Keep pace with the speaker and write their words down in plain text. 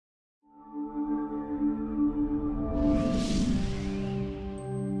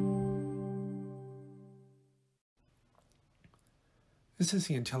This is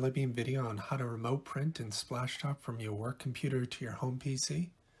the Intellibeam video on how to remote print in Splashtop from your work computer to your home PC.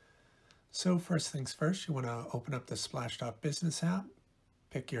 So first things first, you want to open up the Splashtop business app,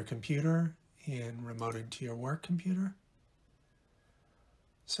 pick your computer, and remote into your work computer.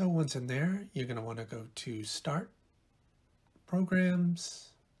 So once in there, you're going to want to go to Start, Programs,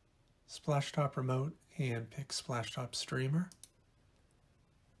 Splashtop Remote, and pick Splashtop Streamer.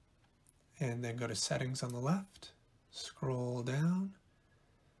 And then go to Settings on the left, scroll down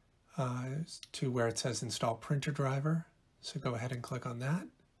to where it says Install Printer Driver. So go ahead and click on that.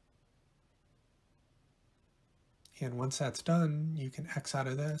 And once that's done, you can X out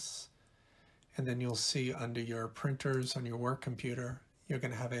of this. And then you'll see under your printers on your work computer, you're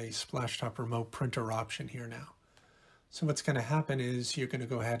going to have a Splashtop Remote Printer option here now. So what's going to happen is you're going to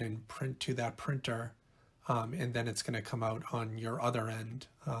go ahead and print to that printer, and then it's going to come out on your other end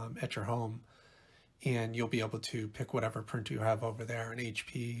at your home. And you'll be able to pick whatever printer you have over there, an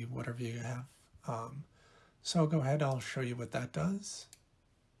HP, whatever you have. So go ahead, I'll show you what that does.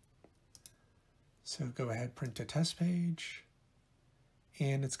 So go ahead, print a test page,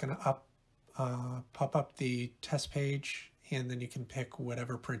 and it's going to pop up the test page, and then you can pick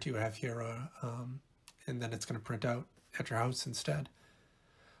whatever print you have here, and then it's going to print out at your house instead.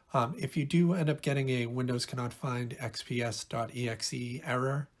 If you do end up getting a Windows cannot find XPS.exe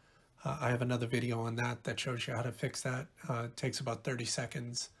error, I have another video on that shows you how to fix that. It takes about 30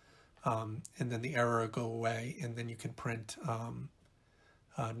 seconds, and then the error will go away, and then you can print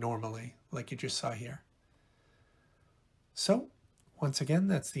normally, like you just saw here. So, once again,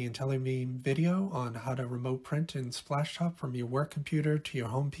 that's the Intellibeam video on how to remote print in Splashtop from your work computer to your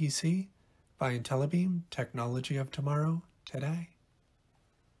home PC by Intellibeam, technology of tomorrow, today.